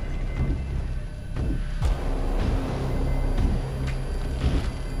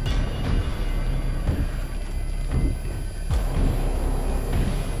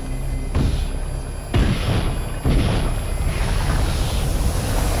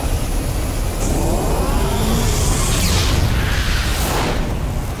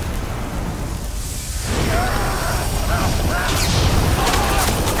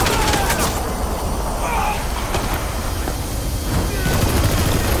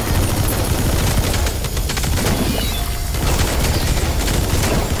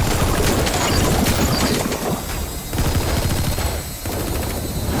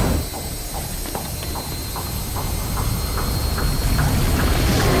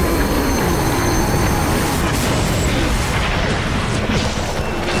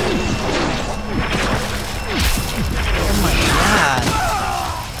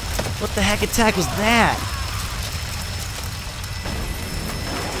 What the heck attack was that?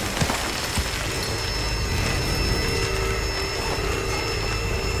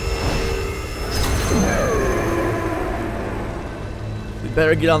 We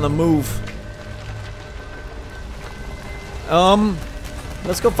better get on the move.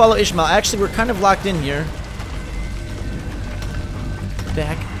 Let's go follow Ishmael. Actually, we're kind of locked in here. What the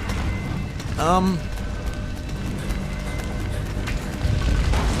heck?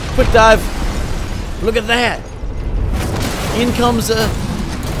 Quick dive. Look at that. In comes a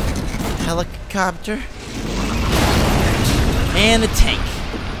helicopter and a tank.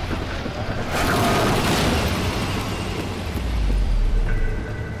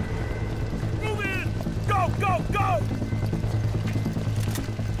 Move in! Go, go, go!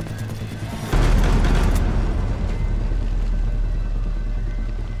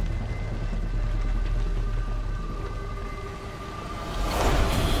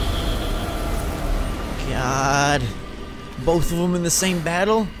 God. Both of them in the same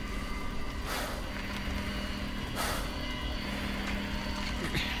battle?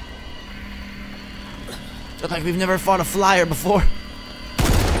 Looks like we've never fought a flyer before.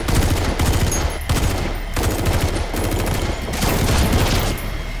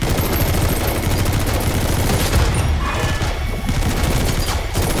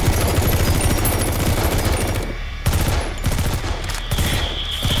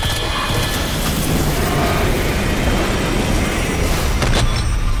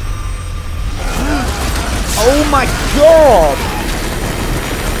 Oh my God!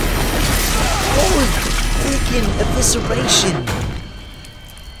 Holy freaking evisceration!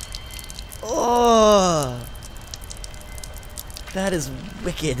 Oh, that is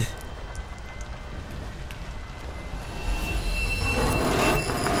wicked.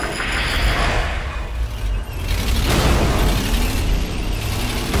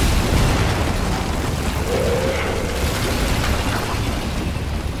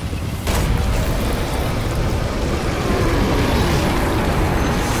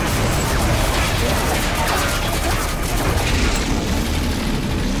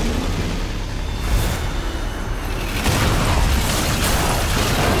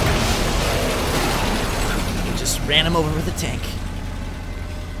 Ran him over with a tank.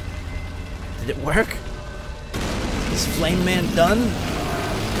 Did it work? Is Flame Man done?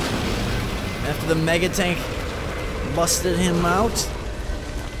 After the mega tank busted him out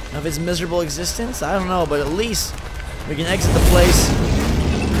of his miserable existence? I don't know, but at least we can exit the place.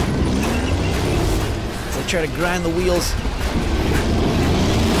 As I try to grind the wheels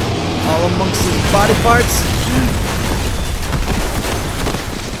all amongst his body parts.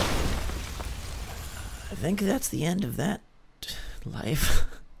 I think that's the end of that life.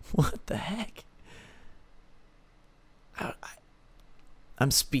 What the heck? I'm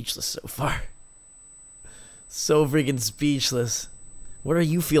speechless so far. So freaking speechless. What are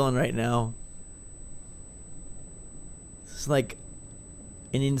you feeling right now? It's like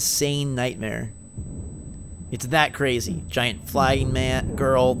an insane nightmare. It's that crazy. Giant flying man,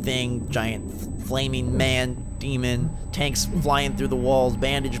 girl thing, giant flaming man, demon, tanks flying through the walls,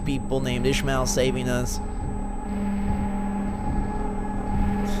 bandaged people named Ishmael saving us.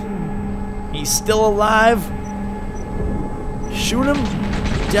 He's still alive? Shoot him.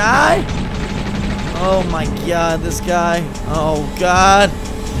 Die. Oh my god, this guy. Oh god.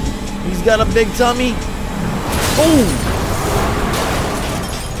 He's got a big tummy. Oh!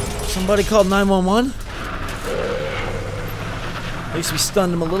 Somebody called 911? At least we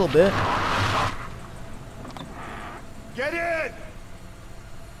stunned him a little bit. Get in!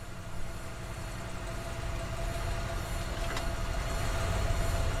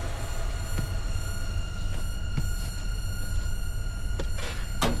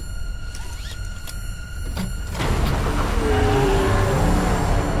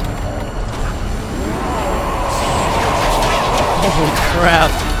 Holy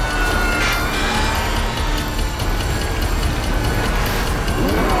crap.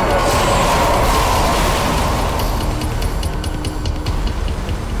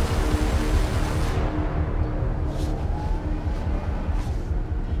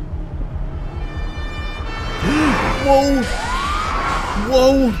 Whoa!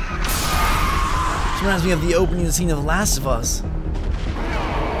 Whoa! This reminds me of the opening scene of Last of Us.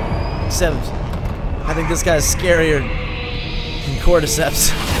 Except, I think this guy's scarier than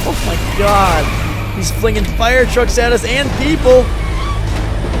Cordyceps. Oh my god! He's flinging fire trucks at us and people!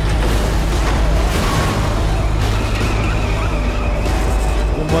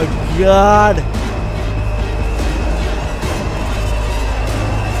 Oh my god!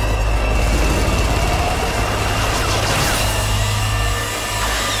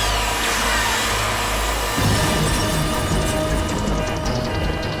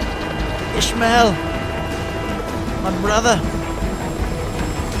 Ishmael! My brother!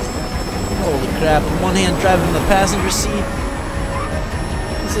 Holy crap, in one hand driving in the passenger seat.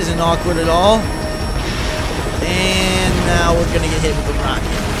 This isn't awkward at all. And now we're gonna get hit with a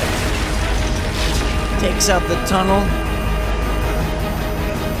rocket. Takes out the tunnel.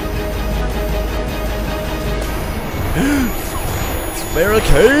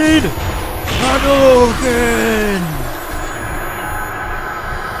 Barricade! Hadouken!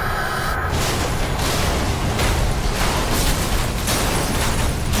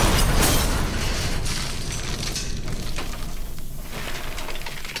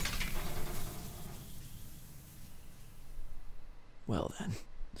 Well then,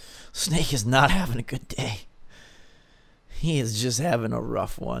 Snake is not having a good day. He is just having a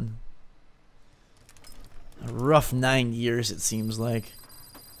rough one. A rough 9 years, it seems like.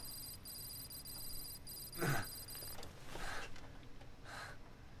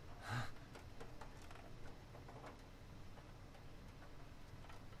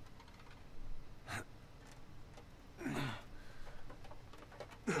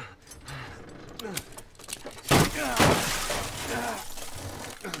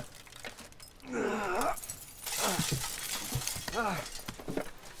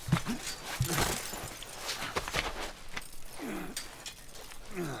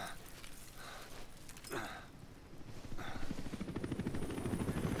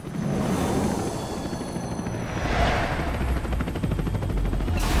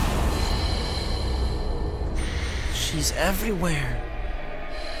 She's everywhere.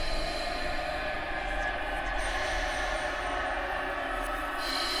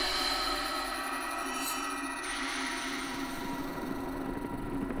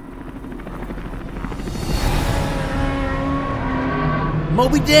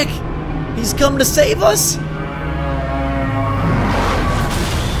 Moby Dick! He's come to save us? Or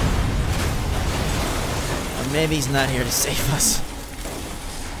maybe he's not here to save us.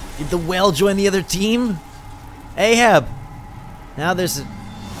 Did the whale join the other team? Ahab! Now there's a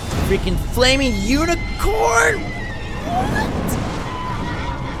freaking flaming unicorn! What?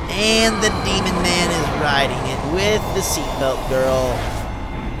 And the demon man is riding it with the seatbelt girl.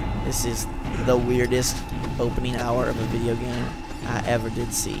 This is the weirdest opening hour of a video game I ever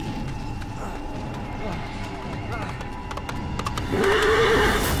did see.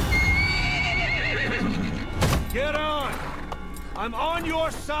 Get on! I'm on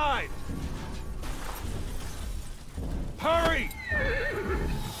your side! Hurry!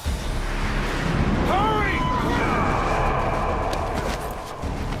 Hurry!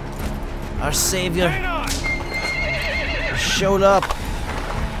 Our savior showed up.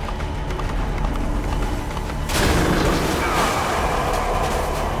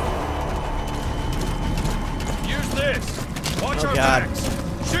 Use this. Watch our God. backs.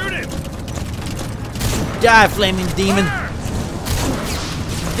 Shoot him! Die, flaming demon!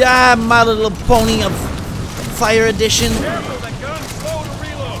 Die, My Little Pony of Fire Edition! Careful, that gun's slow to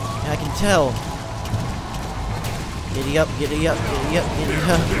reload. I can tell. Giddy up, giddy up, giddy up, giddy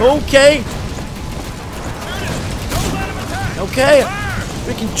up. Okay! Don't let him attack! Okay! Fire!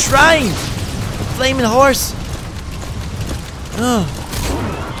 Freaking trying! Flaming horse!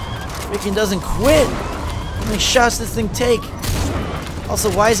 Freaking doesn't quit. How many shots does this thing take? Also,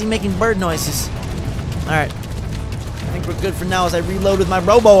 why is he making bird noises? Alright. I think we're good for now as I reload with my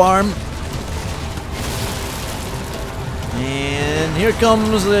Robo arm. And here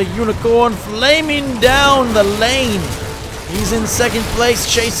comes the unicorn flaming down the lane. He's in second place,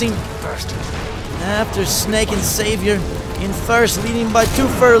 chasing after Snake and Savior in first, leading by 2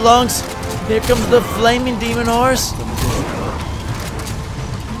 furlongs. Here comes the flaming demon horse.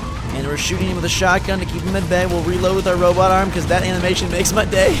 And we're shooting him with a shotgun to keep him at bay. We'll reload with our robot arm because that animation makes my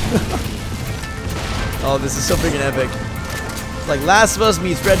day. Oh, this is so freaking epic. It's like Last of Us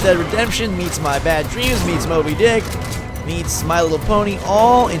meets Red Dead Redemption, meets My Bad Dreams, meets Moby Dick, meets My Little Pony,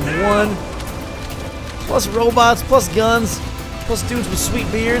 all in one. Plus robots, plus guns, plus dudes with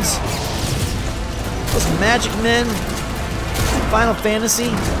sweet beards, plus magic men, Final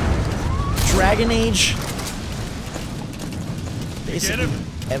Fantasy, Dragon Age, basically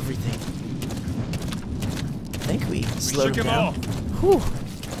everything. I think we slowed him down. Whew.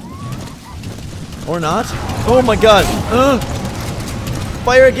 Or not. Oh my god.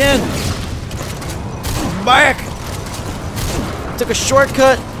 Fire again. Back. Took a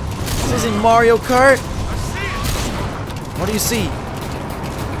shortcut. This isn't Mario Kart. What do you see?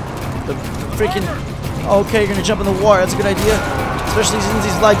 The freaking... Okay, you're gonna jump in the water. That's a good idea. Especially since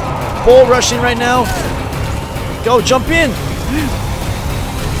he's like bull rushing right now. Go, jump in.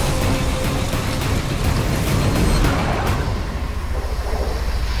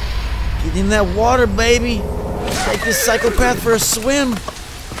 Get in that water, baby. Take this psychopath for a swim.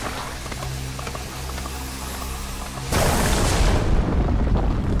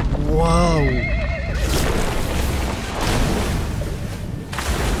 Whoa.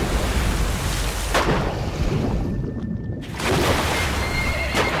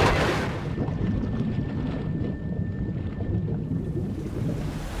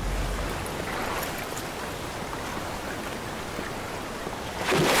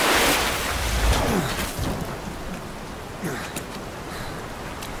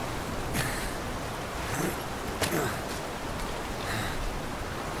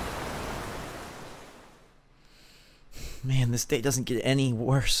 Man, this day doesn't get any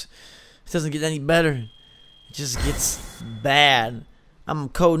worse. It doesn't get any better. It just gets bad. I'm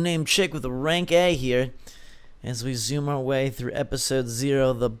codename Chick with a rank A here as we zoom our way through episode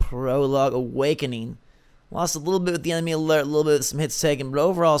 0, the prologue Awakening. Lost a little bit with the enemy alert, a little bit with some hits taken, but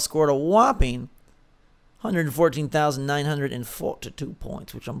overall scored a whopping 114,942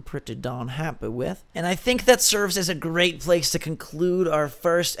 points, which I'm pretty darn happy with. And I think that serves as a great place to conclude our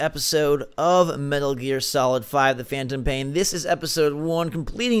first episode of Metal Gear Solid 5, The Phantom Pain. This is episode 1,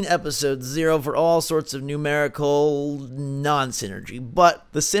 completing episode 0 for all sorts of numerical non-synergy. But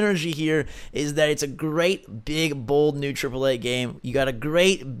the synergy here is that it's a great, big, bold new AAA game. You got a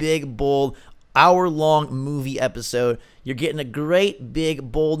great, big, bold, hour-long movie episode. You're getting a great,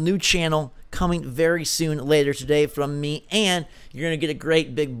 big, bold new channel coming very soon later today from me, and you're going to get a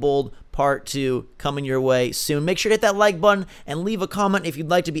great, big, bold part 2 coming your way soon. Make sure to hit that like button and leave a comment if you'd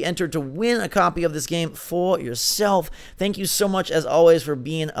like to be entered to win a copy of this game for yourself. Thank you so much, as always, for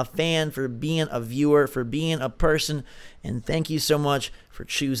being a fan, for being a viewer, for being a person, and thank you so much for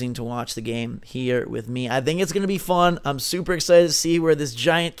choosing to watch the game here with me. I think it's going to be fun. I'm super excited to see where this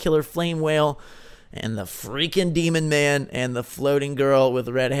giant killer flame whale and the freaking demon man and the floating girl with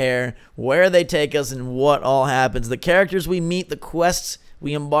red hair, where they take us and what all happens. The characters we meet, the quests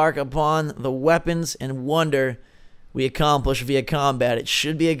we embark upon, the weapons and wonder we accomplish via combat. It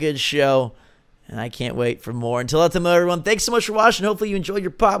should be a good show, and I can't wait for more. Until that time, everyone, thanks so much for watching. Hopefully you enjoyed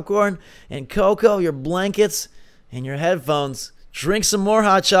your popcorn and cocoa, your blankets, and your headphones. Drink some more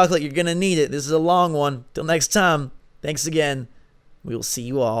hot chocolate. You're going to need it. This is a long one. Till next time, thanks again. We will see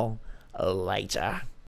you all later.